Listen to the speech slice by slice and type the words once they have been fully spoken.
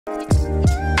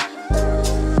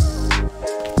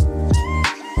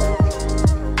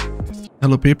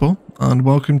Hello people, and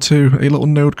welcome to a little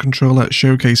node controller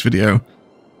showcase video.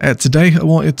 Today I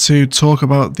wanted to talk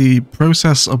about the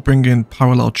process of bringing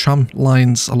parallel tram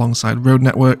lines alongside road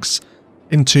networks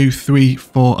into 3,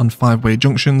 4 and 5-way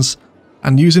junctions,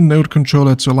 and using node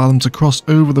controller to allow them to cross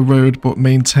over the road but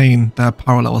maintain their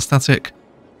parallel aesthetic,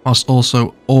 whilst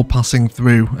also all passing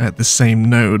through the same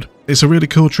node. It's a really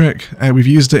cool trick. We've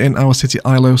used it in our city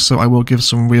ILO, so I will give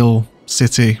some real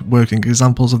city working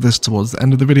examples of this towards the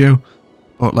end of the video.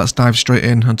 But let's dive straight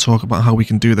in and talk about how we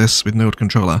can do this with node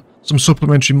controller. Some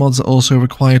supplementary mods are also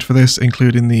required for this,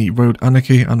 including the Road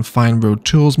Anarchy and Fine Road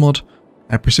Tools mod.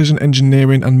 Precision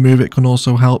Engineering and Move It can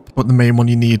also help, but the main one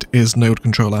you need is node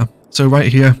controller. So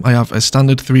right here I have a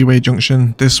standard 3-way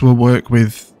junction. This will work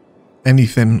with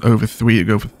anything over 3. You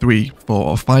go for 3, 4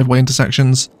 or 5-way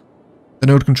intersections. The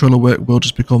node controller work will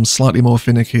just become slightly more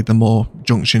finicky the more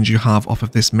junctions you have off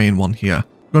of this main one here.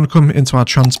 We're going to come into our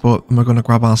transport and we're going to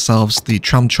grab ourselves the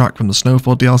tram track from the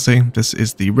Snowfall DLC. This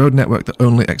is the road network that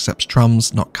only accepts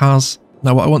trams, not cars.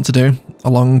 Now what I want to do,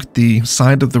 along the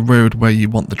side of the road where you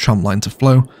want the tram line to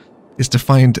flow, is to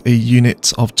find a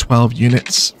unit of 12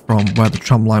 units from where the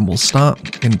tram line will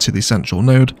start into the central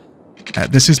node.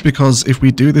 This is because if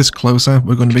we do this closer,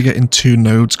 we're going to be getting 2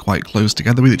 nodes quite close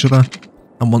together with each other.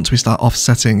 And once we start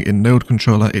offsetting in node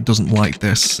controller, it doesn't like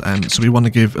this, so we want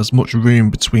to give as much room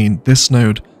between this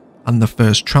node and the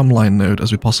first tram line node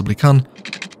as we possibly can.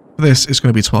 For this, it's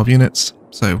going to be 12 units,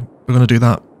 so we're going to do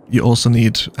that. You also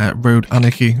need Road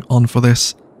Anarchy on for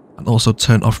this, and also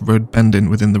turn off road bending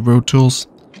within the road tools.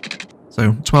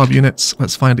 So 12 units,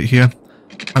 let's find it here.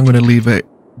 I'm going to leave it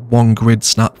 1 grid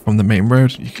snap from the main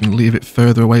road. You can leave it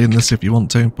further away in this if you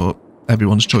want to, but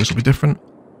everyone's choice will be different.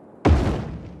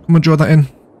 I'm going to draw that in.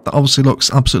 That obviously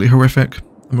looks absolutely horrific,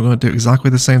 and we're going to do exactly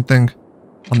the same thing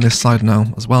on this side now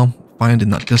as well, finding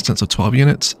that distance of 12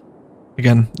 units.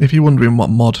 Again, if you're wondering what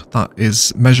mod that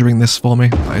is measuring this for me,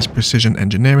 that is Precision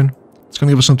Engineering. It's going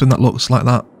to give us something that looks like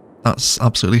that. That's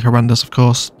absolutely horrendous, of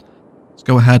course. Let's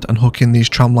go ahead and hook in these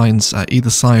tram lines at either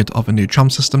side of a new tram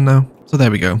system now. So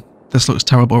there we go. This looks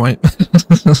terrible, right?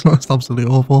 This looks absolutely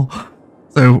awful.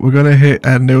 So we're going to hit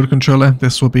node controller.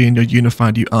 This will be in your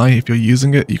unified UI. If you're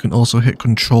using it, you can also hit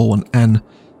Control and N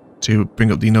to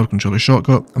bring up the node controller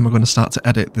shortcut, and we're going to start to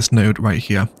edit this node right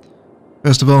here.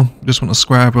 First of all, just want to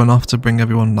square everyone off to bring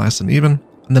everyone nice and even,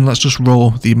 and then let's just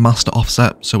roll the master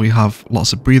offset so we have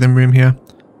lots of breathing room here.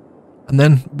 And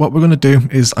then what we're going to do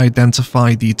is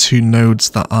identify the 2 nodes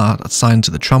that are assigned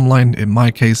to the tram line. In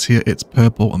my case here, it's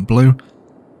purple and blue,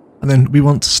 and then we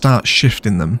want to start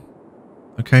shifting them.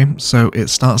 Okay, so it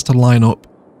starts to line up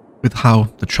with how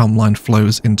the tram line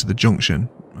flows into the junction.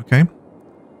 Okay,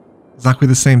 exactly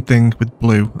the same thing with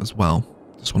blue as well.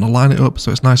 Just want to line it up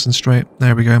so it's nice and straight.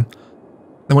 There we go.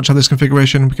 Then once you have this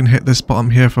configuration, we can hit this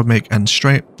bottom here for make end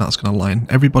straight. That's going to line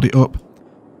everybody up.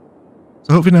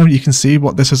 So hopefully now you can see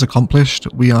what this has accomplished.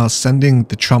 We are sending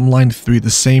the tram line through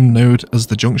the same node as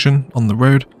the junction on the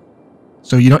road.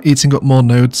 So you're not eating up more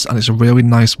nodes, and it's a really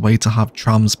nice way to have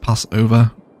trams pass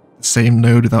over the same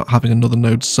node without having another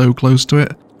node so close to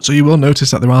it. So you will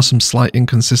notice that there are some slight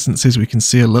inconsistencies. We can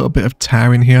see a little bit of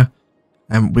tearing here,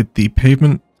 and with the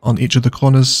pavement on each of the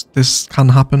corners, this can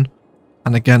happen.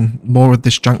 And again, more of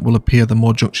this jank will appear the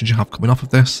more junctions you have coming off of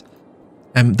this.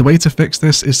 The way to fix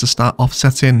this is to start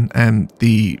offsetting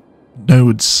the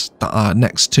nodes that are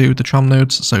next to the tram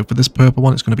nodes. So for this purple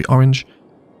one, it's going to be orange.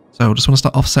 So I just want to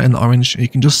start offsetting the orange. You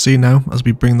can just see now as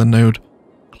we bring the node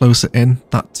closer in,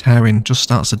 that tearing just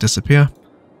starts to disappear.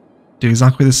 Do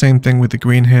exactly the same thing with the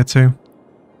green here too.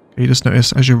 You just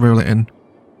notice as you roll it in,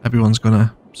 everyone's going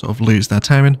to sort of lose their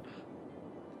tearing.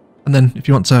 And then if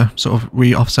you want to sort of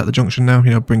re-offset the junction now,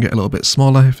 bring it a little bit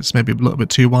smaller if it's maybe a little bit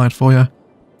too wide for you,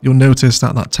 you'll notice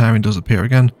that that tearing does appear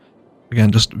again.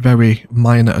 Again, just very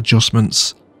minor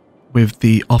adjustments with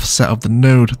the offset of the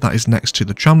node that is next to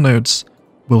the tram nodes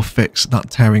will fix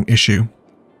that tearing issue,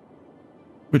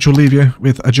 which will leave you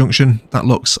with a junction that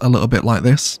looks a little bit like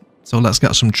this. So let's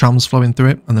get some trams flowing through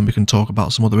it, and then we can talk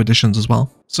about some other additions as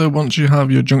well. So once you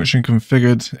have your junction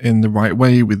configured in the right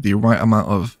way with the right amount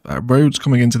of roads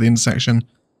coming into the intersection,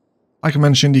 like I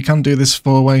mentioned, you can do this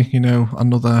 4-way,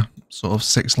 another sort of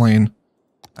 6-lane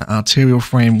arterial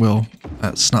frame will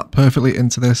snap perfectly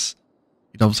into this.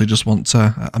 You'd obviously just want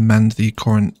to amend the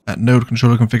current node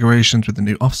controller configurations with the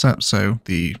new offset, so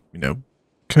the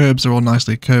curbs are all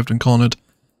nicely curved and cornered.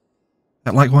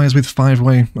 Likewise with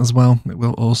 5-way as well, it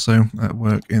will also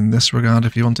work in this regard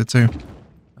if you wanted to.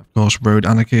 Of course, Road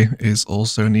Anarchy is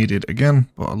also needed again,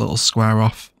 but a little square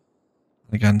off.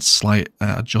 Again, slight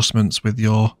adjustments with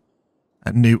your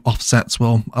new offsets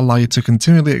will allow you to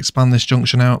continually expand this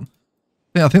junction out.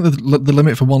 Yeah, I think the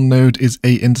limit for one node is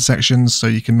 8 intersections, so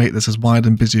you can make this as wide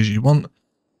and busy as you want.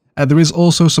 There is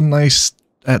also some nice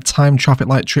time traffic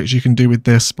light tricks you can do with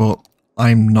this, but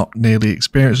I'm not nearly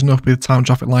experienced enough with time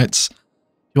traffic lights.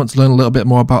 If you want to learn a little bit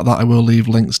more about that, I will leave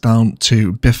links down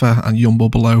to Biffa and Yumble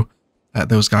below.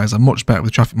 Those guys are much better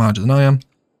with traffic manager than I am.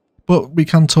 But we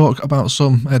can talk about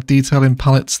some detailing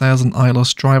palettes. There's an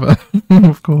eyeless driver,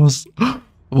 of course. Of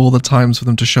all the times for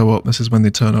them to show up, this is when they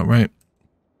turn up, right?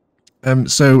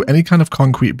 So any kind of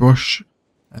concrete brush,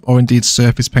 or indeed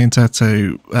surface painter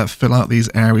to fill out these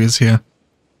areas here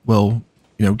will,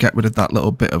 get rid of that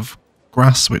little bit of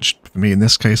grass, which for me in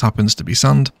this case happens to be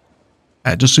sand,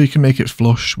 just so you can make it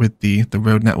flush with the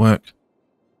road network.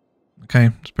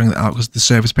 Okay, just bring that out because the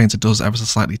surface painter does ever so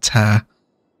slightly tear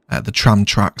the tram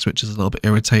tracks, which is a little bit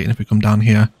irritating. If we come down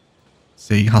here,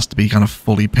 see, it has to be kind of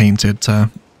fully painted to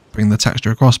bring the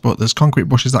texture across, but there's concrete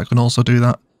brushes that can also do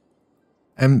that.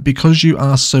 And because you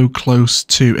are so close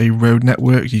to a road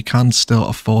network, you can still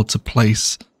afford to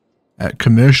place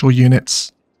commercial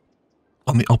units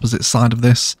on the opposite side of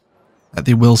this.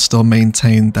 They will still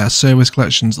maintain their service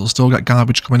collections, they'll still get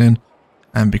garbage coming in,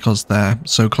 and because they're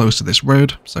so close to this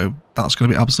road, so that's going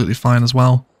to be absolutely fine as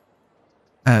well.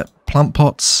 Plant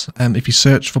pots, if you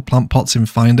search for plant pots and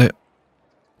find it,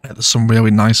 there's some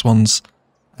really nice ones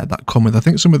that come with, I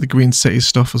think, some of the Green City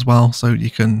stuff as well, so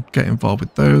you can get involved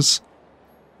with those.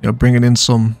 Bringing in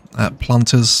some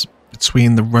planters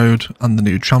between the road and the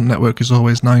new tram network is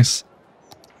always nice.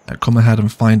 Come ahead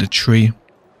and find a tree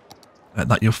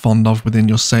that you're fond of within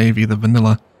your save, either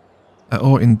vanilla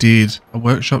or indeed a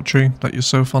workshop tree that you're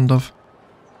so fond of.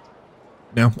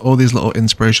 All these little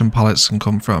inspiration palettes can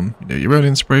come from your own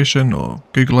inspiration or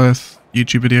Google Earth,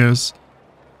 YouTube videos.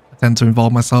 I tend to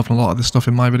involve myself in a lot of this stuff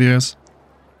in my videos.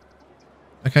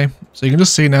 Okay, so you can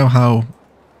just see now how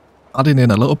adding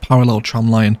in a little parallel tram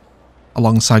line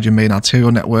alongside your main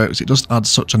arterial networks, it just adds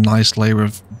such a nice layer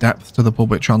of depth to the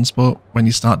public transport when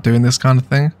you start doing this kind of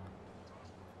thing.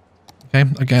 Okay,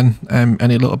 again,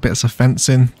 any little bits of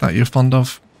fencing that you're fond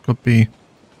of, could be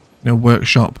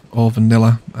workshop or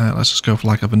vanilla. Let's just go for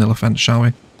like a vanilla fence, shall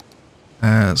we?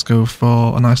 Let's go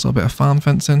for a nice little bit of farm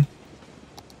fencing.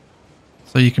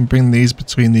 So you can bring these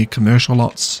between the commercial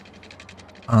lots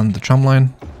and the tram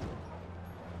line.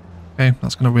 Okay,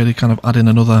 that's going to really kind of add in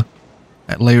another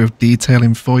layer of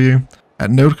detailing for you.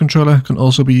 Node controller can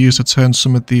also be used to turn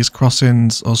some of these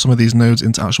crossings or some of these nodes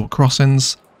into actual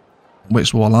crossings,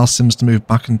 which will allow sims to move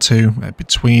back into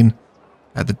between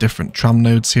the different tram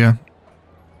nodes here.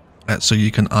 So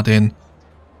you can add in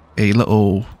a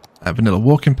little vanilla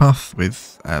walking path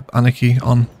with anarchy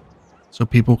on, so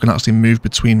people can actually move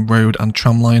between road and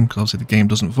tram line, because obviously the game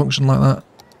doesn't function like that.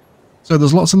 So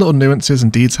there's lots of little nuances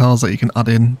and details that you can add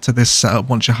in to this setup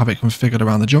once you have it configured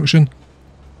around the junction.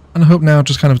 And I hope now,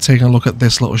 just kind of taking a look at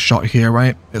this little shot here,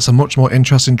 right? It's a much more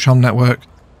interesting tram network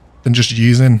than just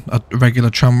using a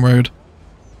regular tram road.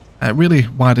 It really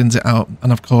widens it out,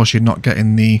 and of course you're not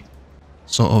getting the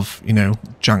sort of,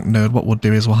 jank node. What we'll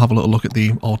do is we'll have a little look at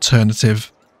the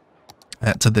alternative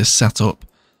to this setup.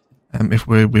 If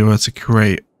we were to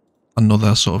create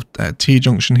another sort of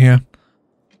T-junction here,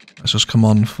 let's just come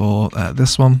on for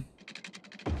this one.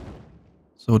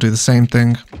 So we'll do the same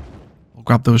thing. We'll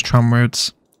grab those tram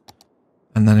roads.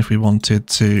 And then if we wanted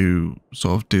to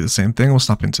sort of do the same thing, we'll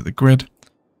snap into the grid.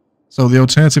 So the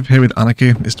alternative here with Anarchy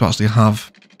is to actually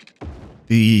have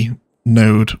the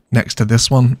node next to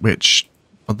this one, which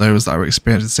for those that are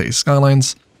experienced with City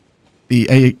Skylines,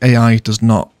 the AI does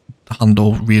not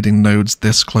handle reading nodes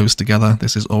this close together.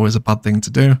 This is always a bad thing to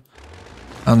do.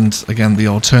 And again, the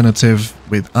alternative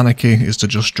with Anarchy is to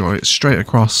just draw it straight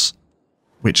across,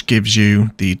 which gives you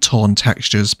the torn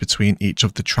textures between each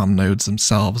of the tram nodes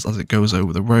themselves as it goes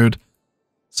over the road.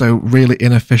 So really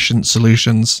inefficient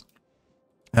solutions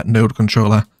at Node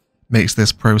Controller makes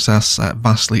this process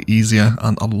vastly easier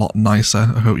and a lot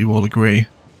nicer. I hope you all agree.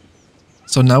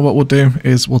 So now what we'll do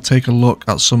is we'll take a look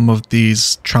at some of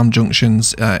these tram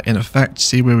junctions in effect.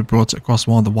 See where we brought it across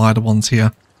one of the wider ones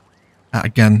here.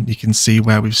 Again, you can see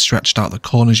where we've stretched out the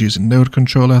corners using Node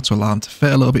Controller to allow them to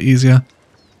fit a little bit easier.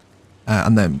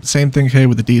 And then same thing here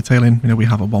with the detailing. We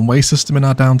have a one-way system in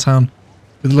our downtown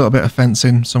with a little bit of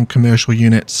fencing, some commercial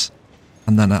units,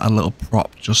 and then a little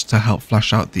prop just to help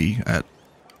flesh out the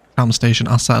tram station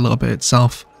asset a little bit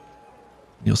itself.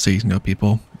 You'll see,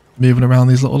 people moving around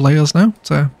these little layers now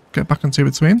to get back into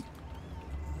between.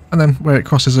 And then where it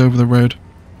crosses over the road,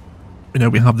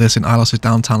 we have this in ASUS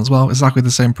downtown as well. Exactly the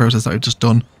same process that we've just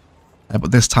done,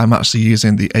 but this time actually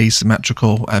using the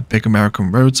asymmetrical Big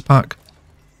American Roads pack.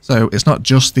 So it's not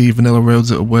just the vanilla roads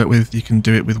that will work with, you can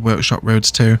do it with workshop roads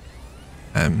too.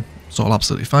 It's all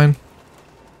absolutely fine.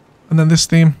 And then this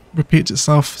theme repeats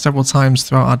itself several times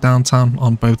throughout our downtime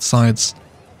on both sides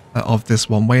of this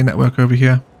one-way network over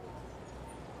here.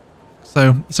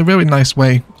 So it's a really nice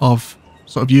way of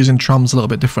sort of using trams a little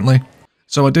bit differently.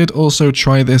 So I did also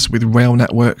try this with rail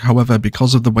network, however,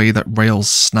 because of the way that rails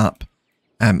snap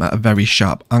at a very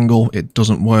sharp angle, it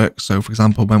doesn't work. So for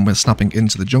example, when we're snapping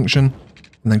into the junction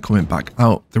and then coming back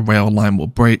out, the rail line will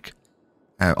break.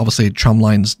 Obviously, tram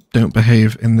lines don't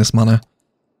behave in this manner.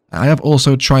 I have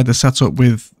also tried the setup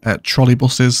with trolley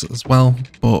buses as well,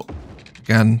 but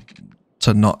again,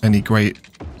 to not any great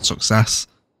success.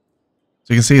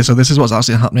 So you can see, so this is what's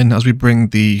actually happening as we bring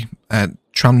the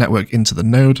tram network into the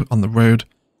node on the road.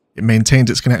 It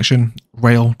maintains its connection,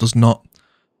 rail does not.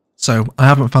 So I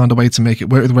haven't found a way to make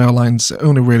it work with rail lines. It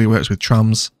only really works with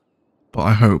trams, but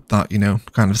I hope that, you know,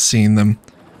 kind of seeing them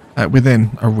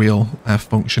within a real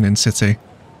functioning city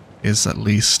is at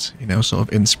least, you know, sort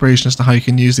of inspiration as to how you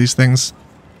can use these things.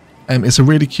 It's a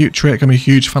really cute trick. I'm a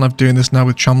huge fan of doing this now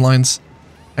with tram lines.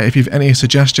 If you have any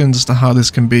suggestions as to how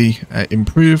this can be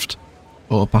improved,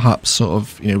 or perhaps sort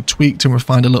of, you know, tweaked and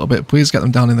refined a little bit, please get them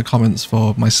down in the comments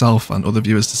for myself and other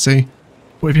viewers to see.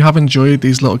 But if you have enjoyed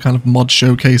these little kind of mod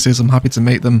showcases, I'm happy to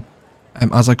make them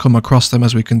as I come across them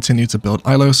as we continue to build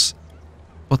ILOS.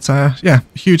 But yeah,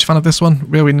 huge fan of this one.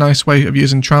 Really nice way of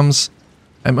using trams.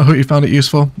 I hope you found it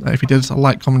useful. If you did, a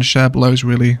like, comment, share below is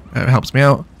really helps me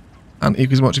out. And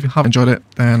equally as much, if you have enjoyed it,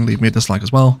 then leave me a dislike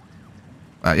as well.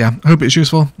 Yeah, I hope it's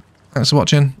useful. Thanks for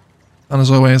watching. And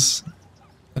as always,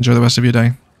 enjoy the rest of your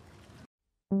day.